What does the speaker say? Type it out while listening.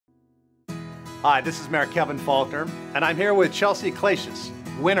Hi, this is Mayor Kevin Faulkner, and I'm here with Chelsea Clacius,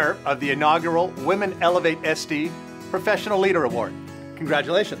 winner of the inaugural Women Elevate SD Professional Leader Award.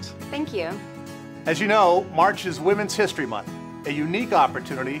 Congratulations. Thank you. As you know, March is Women's History Month, a unique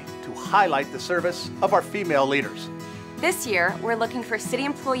opportunity to highlight the service of our female leaders. This year, we're looking for city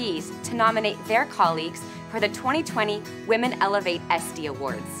employees to nominate their colleagues for the 2020 Women Elevate SD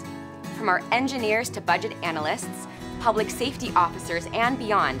Awards. From our engineers to budget analysts, public safety officers, and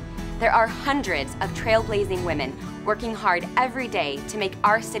beyond, there are hundreds of trailblazing women working hard every day to make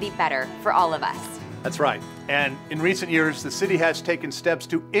our city better for all of us. That's right. And in recent years, the city has taken steps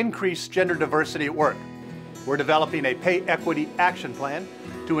to increase gender diversity at work. We're developing a pay equity action plan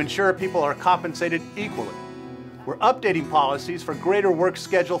to ensure people are compensated equally. We're updating policies for greater work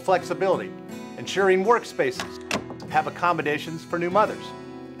schedule flexibility, ensuring workspaces have accommodations for new mothers.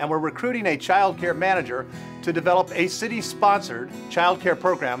 And we're recruiting a child care manager to develop a city-sponsored child care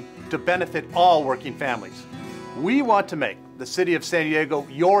program to benefit all working families. We want to make the city of San Diego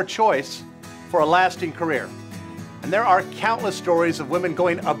your choice for a lasting career. And there are countless stories of women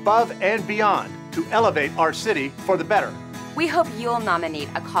going above and beyond to elevate our city for the better. We hope you'll nominate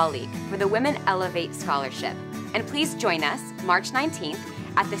a colleague for the Women Elevate Scholarship. And please join us March 19th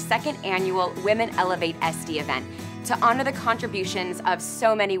at the second annual Women Elevate SD event to honor the contributions of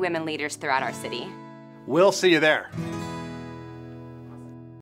so many women leaders throughout our city. We'll see you there.